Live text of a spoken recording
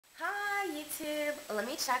let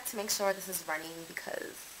me check to make sure this is running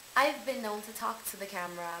because I've been known to talk to the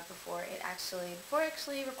camera before it actually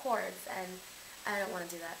records, and I don't want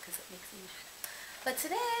to do that because it makes me mad. But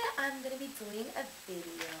today I'm going to be doing a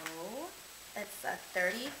video. It's a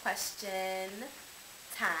 30 question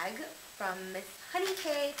tag from Miss Honey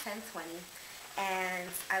K 1020. And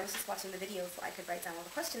I was just watching the video so I could write down all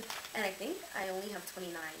the questions, and I think I only have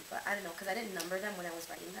 29, but I don't know because I didn't number them when I was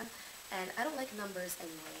writing them, and I don't like numbers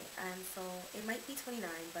anyway, and so it might be 29,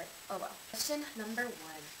 but oh well. Question number 1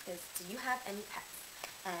 is, do you have any pets?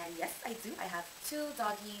 And yes, I do. I have 2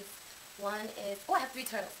 doggies. One is, oh, I have 3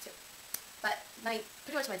 turtles too, but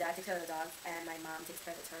pretty much my dad takes care of the dogs and my mom takes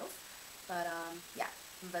care of the turtles. But yeah,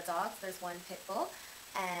 the dogs, there's one pit bull,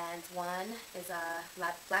 and one is a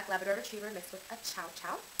black Labrador Retriever mixed with a Chow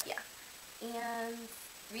Chow. Yeah. And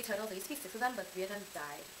 3 turtles. There used to be 6 of them, but 3 of them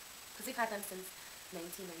died. Because we've had them since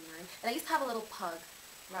 1999. And I used to have a little pug,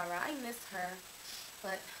 Rara. I miss her,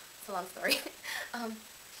 but it's a long story.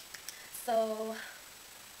 So,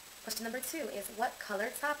 question number 2 is, what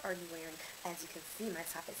color top are you wearing? As you can see, my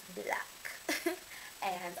top is black.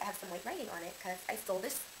 And I have some white writing on it because I stole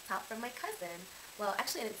this top from my cousin. Well,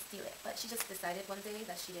 actually I didn't steal it, but she just decided one day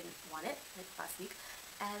that she didn't want it, like last week,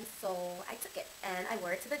 and so I took it, and I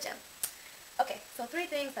wore it to the gym. Okay, so 3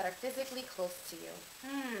 things that are physically close to you.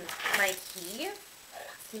 My key.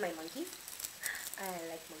 See my monkeys? I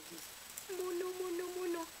like monkeys. Mono, mono,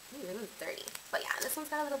 mono. Ooh, this one's dirty. But yeah, this one's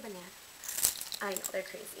got a little banana. I know, they're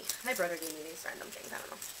crazy. My brother gave me these random things, I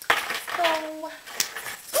don't know. So,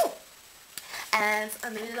 ooh. And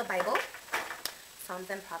a mini little Bible, Psalms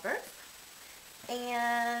and Proverbs.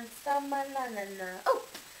 And some, oh,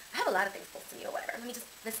 I have a lot of things close to me or whatever. Let me just,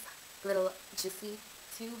 this little juicy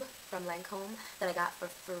tube from Lancome that I got for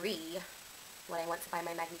free when I went to buy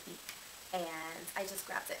my Magnifique. And I just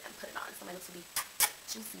grabbed it and put it on, so my lips will be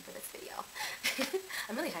juicy for this video.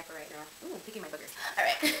 I'm really hyper right now. Ooh, I'm picking my boogers.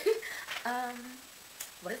 Alright.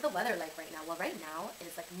 What is the weather like right now? Well, right now it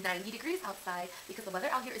is like 90 degrees outside because the weather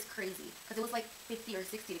out here is crazy. Because it was like 50 or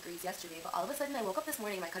 60 degrees yesterday, but all of a sudden I woke up this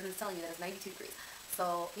morning and my cousin's telling me that it's 92 degrees.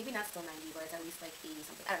 So maybe not still 90, but it's at least like 80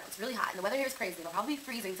 something. I don't know. It's really hot, and the weather here is crazy. It'll probably be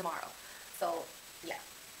freezing tomorrow. So yeah.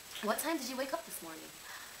 What time did you wake up this morning?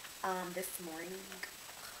 This morning,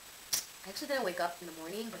 I actually didn't wake up in the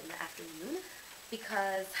morning, but in the afternoon,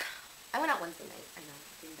 because I went out Wednesday night. I know,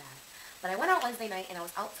 pretty bad. But I went out Wednesday night and I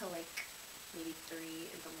was out till like maybe 3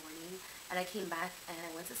 in the morning, and I came back and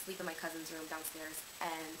I went to sleep in my cousin's room downstairs,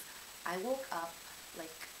 and I woke up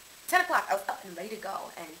like 10 o'clock. I was up and ready to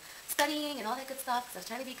go and studying and all that good stuff because I was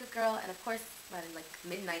trying to be a good girl, and of course when like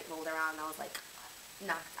midnight rolled around I was like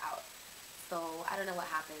knocked out. So I don't know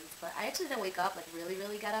what happened, but I actually didn't wake up, like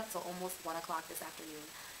really get up till almost 1 o'clock this afternoon.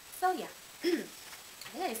 So yeah. I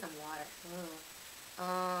think I need some water.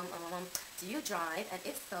 Do you drive? And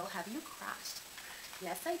if so, have you crashed?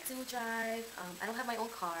 Yes, I do drive. I don't have my own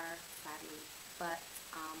car, sadly, but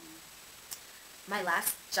my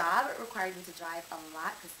last job required me to drive a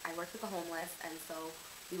lot because I worked with the homeless, and so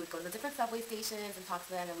we would go to the different subway stations and talk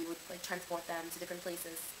to them, and we would like transport them to different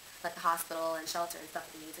places, like the hospital and shelter and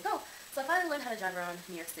stuff that we need to go. So I finally learned how to drive around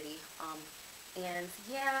New York City, and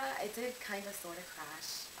yeah, I did kind of sort of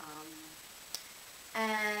crash,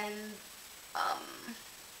 and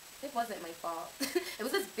it wasn't my fault. It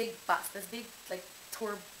was this big bus, this big like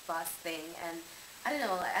tour bus thing, and I don't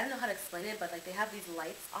know how to explain it, but like they have these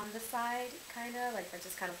lights on the side, kind of like they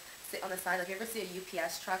just kind of sit on the side. Like you ever see a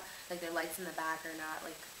UPS truck, like their lights in the back are not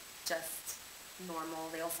like just normal.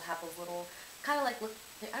 They also have those little kind of like, look,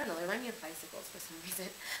 I don't know, they remind me of bicycles for some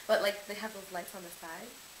reason, but like they have those lights on the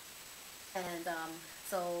side. And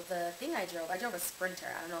so the thing I drove a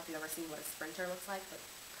Sprinter. I don't know if you've ever seen what a Sprinter looks like, but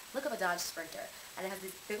look up a Dodge Sprinter, and it has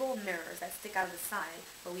these big old mirrors that stick out of the side,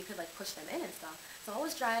 but we could like push them in and stuff. So I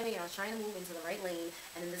was driving and I was trying to move into the right lane,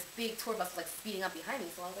 and then this big tour bus was like speeding up behind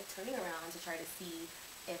me, so I was like turning around to try to see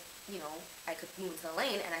if, you know, I could move into the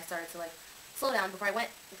lane, and I started to like slow down. Before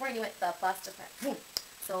I knew it, the bus just went boom.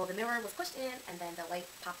 So the mirror was pushed in, and then the light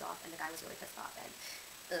popped off, and the guy was really pissed off, and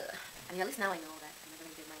I mean, at least now I know that I'm never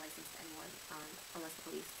going to give my license to anyone, unless the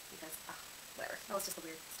police, because, whatever. That was just a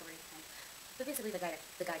weird story. But basically, the guy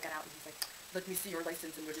got out, and he's like, let me see your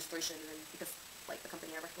license and registration, and then, because, like, the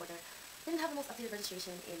company I worked for there didn't have the most updated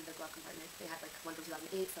registration in the glove compartment. They had, like, one from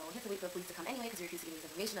 2008, so he had to wait for the police to come anyway, because he refused to give me this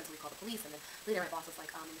information until we called the police, and then later my boss was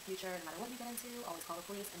like, in the future, no matter what you get into, always call the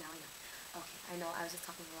police, and now I know. Okay, I know, I was just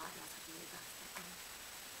talking a lot, and I was talking really fast.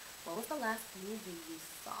 What was the last movie you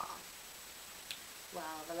saw?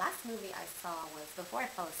 Well, the last movie I saw was, before I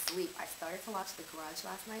fell asleep, I started to watch The Grudge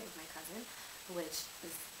last night with my cousin, which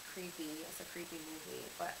is creepy. It's a creepy movie.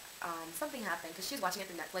 But something happened because she was watching it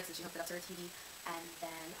through Netflix and she hooked it up to her TV, and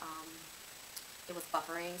then it was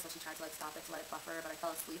buffering, so she tried to like stop it to let it buffer, but I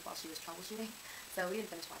fell asleep while she was troubleshooting, so we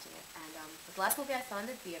didn't finish watching it. And the last movie I saw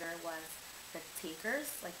in the theater was The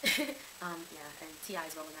Takers, like, yeah, and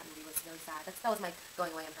T.I.'s role in that movie was really sad. That was my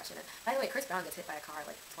going away impression. And by the way, Chris Brown gets hit by a car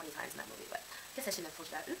like 20 times in that movie, but I guess I shouldn't have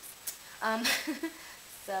told you that. Oops. Um,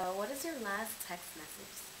 so what does your last text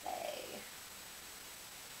message say?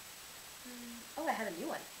 Oh, I had a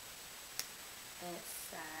new one. It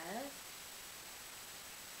says,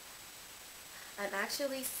 I'm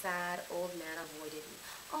actually sad old man avoided me.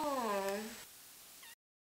 Oh,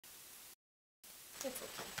 it's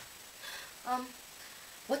okay.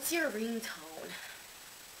 What's your ringtone?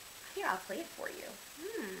 Here, I'll play it for you.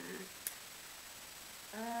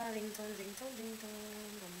 Ringtone, ringtone,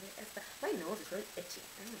 ringtone. My nose is really itchy.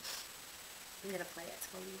 I'm gonna play it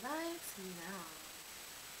for you right now.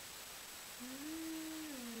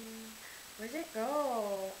 Where'd it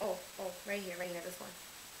go? Oh, right here, this one.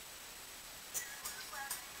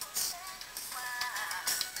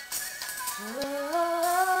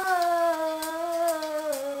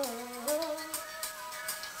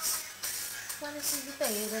 Wanna see you,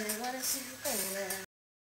 baby, wanna see you, baby.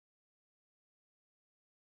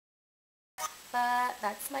 But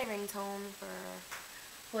that's my ringtone for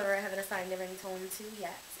whoever I haven't assigned a ringtone to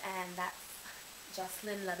yet, and that's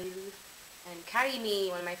Jocelyn Labou and Carry Me,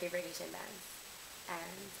 one of my favorite Haitian bands,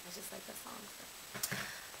 and I just like the song. So.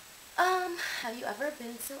 Have you ever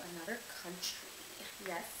been to another country?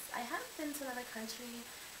 Yes, I have been to another country,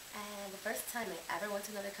 and the first time I ever went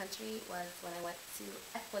to another country was when I went to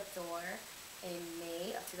Ecuador in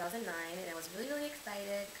May of 2009, and I was really, really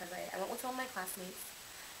excited because I went with some of my classmates,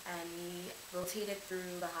 and we rotated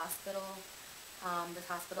through the hospital, this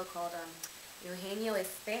hospital called Eugenio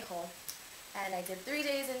Espejo, and I did 3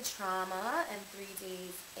 days in trauma and 3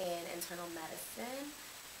 days in internal medicine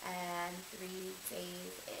and 3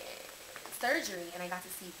 days in surgery, and I got to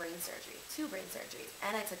see brain surgery, 2 brain surgeries,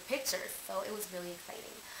 and I took pictures, so it was really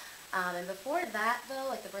exciting. And before that, though,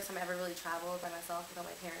 like the first time I ever really traveled by myself without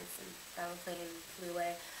my parents and got on a plane and flew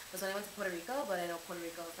away was when I went to Puerto Rico, but I know Puerto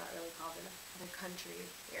Rico is not really called another country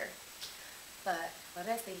here. But what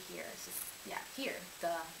did I say here? It's just, yeah, here,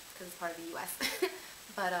 duh, because it's part of the U.S.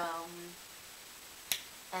 But,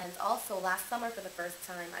 and also last summer for the first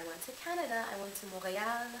time I went to Canada. I went to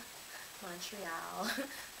Montreal,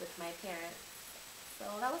 with my parents. So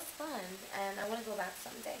that was fun, and I want to go back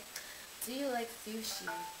someday. Do you like sushi?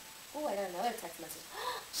 Oh, I got another text message.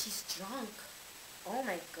 She's drunk. Oh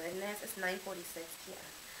my goodness, it's 9:46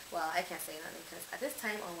 p.m. Well, I can't say nothing because at this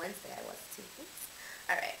time on Wednesday I was too. Oops.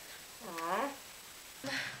 Alright. Aww.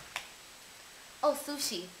 Oh,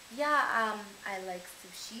 sushi. Yeah, I like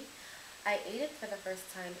sushi. I ate it for the first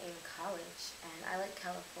time in college, and I like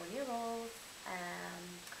California rolls.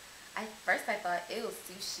 At first I thought, ew,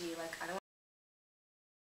 sushi, like I don't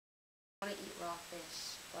want to eat raw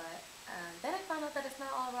fish, but then I found out that it's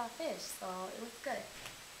not all raw fish, so it was good.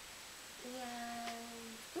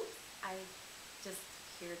 And oops, I just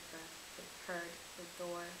heard the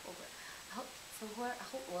door over. I hope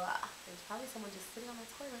there's probably someone just sitting on my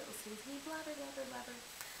toilet listening to me blabber, blabber, blabber.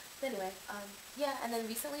 But anyway, yeah, and then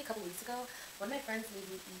recently, a couple weeks ago, one of my friends made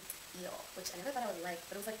me eat eel, which I never thought I would like,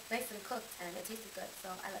 but it was like nice and cooked, and it tasted good,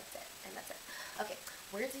 so I liked it, and that's it. Okay,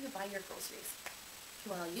 where do you buy your groceries?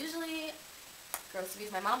 Well, usually,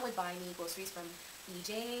 groceries, my mom would buy me groceries from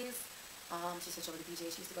BJ's. She switched over to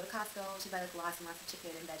BJ's. She used to go to Costco. She'd buy like lots and lots of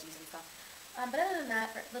chicken and veggies and stuff. But other than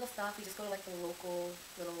that, for little stuff, we just go to like the local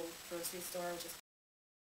little grocery store, which is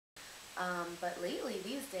but lately,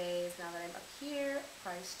 these days, now that I'm up here,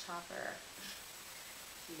 Price Chopper,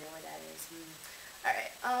 you know what that is.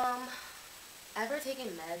 Alright, ever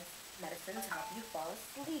taken medicine to help you fall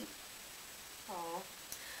asleep? Aw.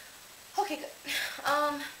 Okay, good.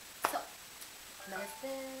 So,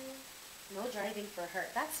 medicine, no driving for her.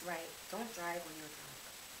 That's right, don't drive when you're drunk.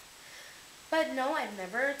 But no, I've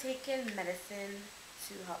never taken medicine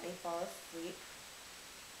to help me fall asleep.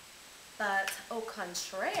 But au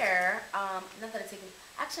contraire, not that I've taken,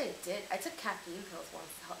 actually I did, I took caffeine pills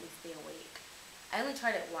once to help me stay awake. I only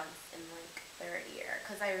tried it once in like 3rd year,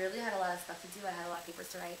 because I really had a lot of stuff to do. I had a lot of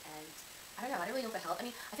papers to write, and I don't know, I didn't really know if it helped. I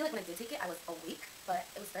mean, I feel like when I did take it, I was awake, but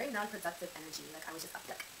it was very non-productive energy. Like, I was just up,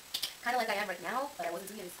 like, kind of like I am right now, but I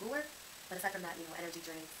wasn't doing any schoolwork. But aside from that, you know, energy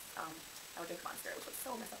drinks, I would drink Monster, which would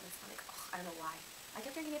so mess up my stomach. Ugh, I don't know why. I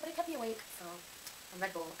kept drinking it, but it kept me awake, so, and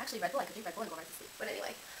Red Bull. Actually, Red Bull, I could drink Red Bull and go right to sleep. But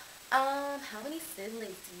anyway. How many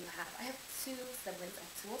siblings do you have? I have 2 siblings. I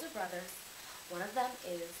have 2 older brothers. One of them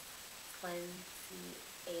is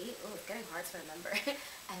 28. Oh, it's getting hard to remember.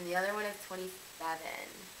 and the other one is 27.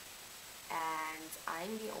 And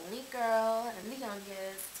I'm the only girl, and I'm the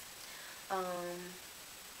youngest. Um,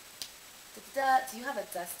 do you have a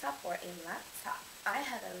desktop or a laptop? I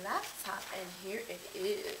have a laptop, and here it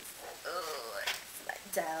is. Ugh, it's my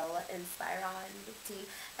Dell Inspiron 15,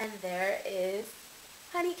 and there is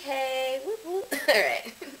Honey K. Whoop whoop. All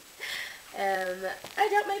right. I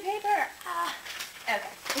dropped my paper. Ah.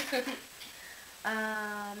 Okay.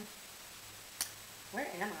 um, where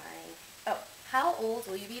am I? Oh, how old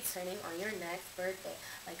will you be turning on your next birthday?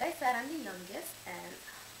 Like I said, I'm the youngest, and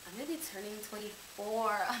I'm going to be turning 24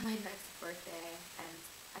 on my next birthday, and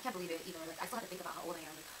I can't believe it either. Like, I still have to think about how old I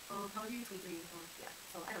am. Like, how old are you? 23. Yeah.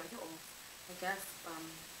 So, I don't know, I feel old. I guess,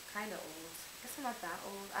 kind of old. I guess I'm not that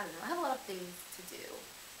old. I don't know. I have a lot of things to do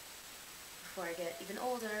before I get even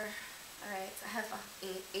older. Alright, I have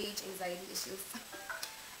age anxiety issues.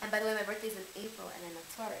 And by the way, my birthday's in April, and I'm a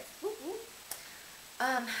Taurus. Whoop, whoop.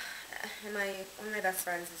 And one of my best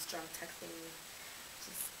friends is drunk texting me.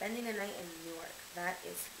 She's spending a night in New York. That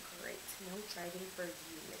is great. No driving for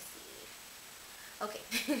you, Missy. Okay.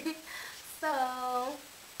 So,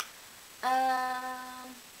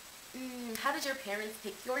 how did your parents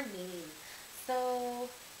pick your name? So,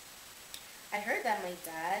 I heard that my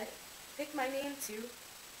dad picked my name too.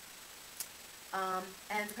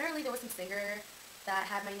 And apparently there was some singer that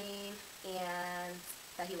had my name and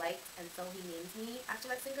that he liked, and so he named me after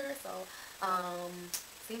that singer. So,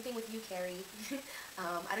 same thing with you, Carrie.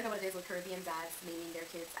 I don't know what it is with Caribbean dads naming their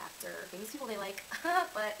kids after famous people they like,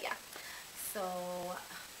 but yeah. So,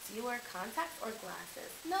 do you wear contacts or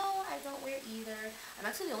glasses? No, I don't wear either. I'm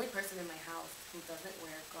actually the only person in my house who doesn't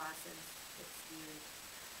wear glasses. It's weird.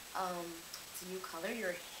 Do you color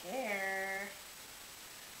your hair?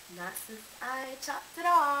 Not since I chopped it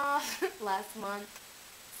off last month.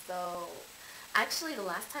 So, actually, the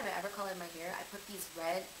last time I ever colored my hair, I put these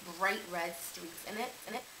bright red streaks in it,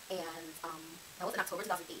 and that was in October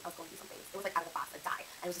 2008. I was going through something. It was like out of the box, like dye,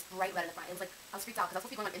 and it was just bright red in the front. It was like, I was freaked out because I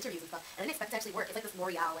was supposed to be going on interviews and stuff, and I didn't expect it to actually work. It's like this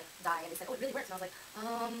L'Oreal like dye, and they said, oh, it really works, and I was like,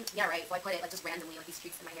 yeah, right. So I put it like just randomly, like these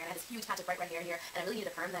streaks in my hair, and I had this huge patch of bright red hair here, and I really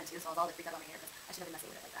needed to perm then too, so I was all like freaked out about my hair because I shouldn't have been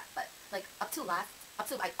messing with it like that. But like up to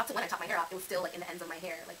when I chopped my hair off, it was still like in the ends of my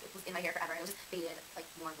hair, like it was in my hair forever. It was just faded, like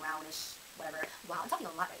more brownish, whatever. Wow, I'm talking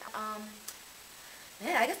a lot right now.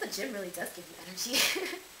 Man, I guess the gym really does give you energy.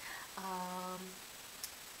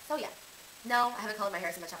 So yeah. No, I haven't colored my hair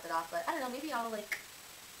since I chopped it off, but I don't know, maybe I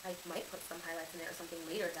might put some highlights in it or something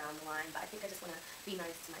later down the line, but I think I just want to be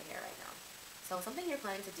nice to my hair right now. So something you're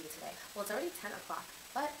planning to do today. Well, it's already 10 o'clock,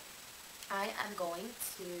 but I am going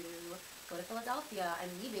to go to Philadelphia. I'm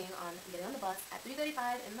getting on the bus at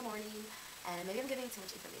 3:35 in the morning, and maybe I'm giving too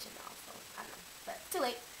much information now, so I don't know, but too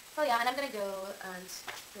late. So yeah, and I'm going to go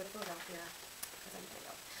to Philadelphia, because I'm going to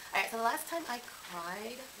go. Alright, so the last time I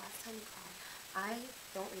cried, I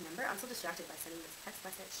don't remember. I'm so distracted by sending this text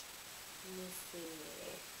message. Let me see.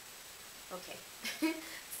 Okay.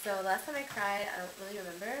 So last time I cried, I don't really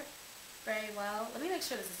remember very well. Let me make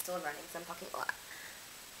sure this is still running because I'm talking a lot.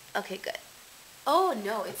 Okay, good. Oh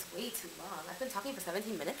no, it's way too long. I've been talking for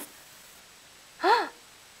 17 minutes. Oh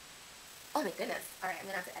my goodness. Alright, I'm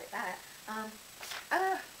gonna have to edit that.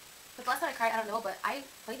 But the last time I cried, I don't know, but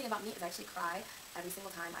funny thing about me is I actually cry every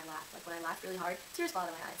single time I laugh. Like when I laugh really hard, tears fall out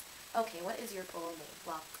of my eyes. Okay, what is your full name?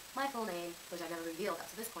 Well, my full name, which I've never revealed up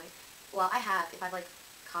to this point, well, I have, if I've like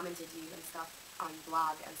commented you and stuff on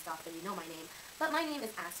blog and stuff, then you know my name. But my name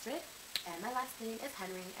is Astrid, and my last name is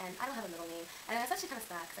Henry, and I don't have a middle name. And it's actually kind of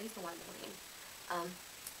sad, because I used to want a middle name.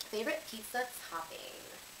 Favorite pizza topping?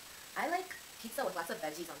 I like pizza with lots of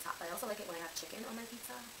veggies on top, but I also like it when I have chicken on my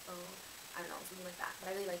pizza, so I don't know, something like that.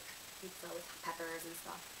 But I really like pizza with peppers and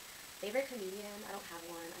stuff. Favorite comedian? I don't have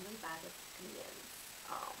one. I'm really bad with comedians.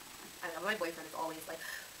 I don't know, my boyfriend is always like,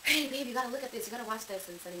 hey babe, you gotta look at this, you gotta watch this,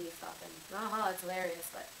 and sending me stuff, and it's hilarious,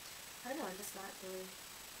 but I don't know, I'm just not really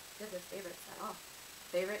good with favorites at all.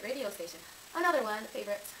 Favorite radio station? Another one,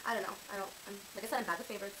 favorites. I don't know, like I said, I'm bad with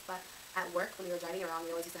favorites, but at work, when we were driving around,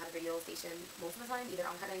 we always used to have a radio station most of the time, either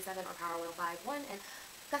on Cut 97 or Power 105.1, and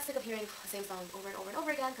got sick of hearing the same song over and over and over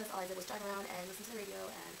again, because all I did was drive around and listen to the radio,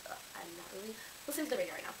 and I'm not really listening to the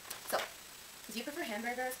radio right now. So, do you prefer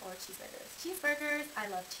hamburgers or cheeseburgers? Cheeseburgers. I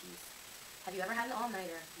love cheese. Have you ever had an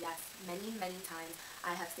all-nighter? Yes, many, many times.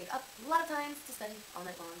 I have stayed up a lot of times to study all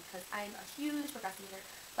night long because I'm a huge procrastinator,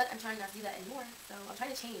 but I'm trying not to do that anymore, so I'm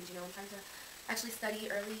trying to change, I'm trying to actually study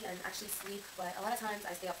early and actually sleep, but a lot of times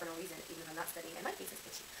I stay up for no reason, even if I'm not studying, and my face is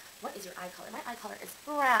itchy. What is your eye color? My eye color is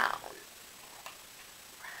brown.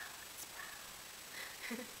 It's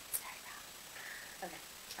brown. It's very brown. Okay,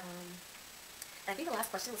 and I think the last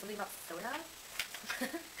question was something about soda.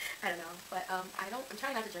 I don't know, but I'm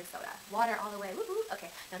trying not to drink soda. Water all the way. Woohoo! Okay,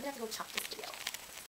 now I'm gonna have to go chop this video.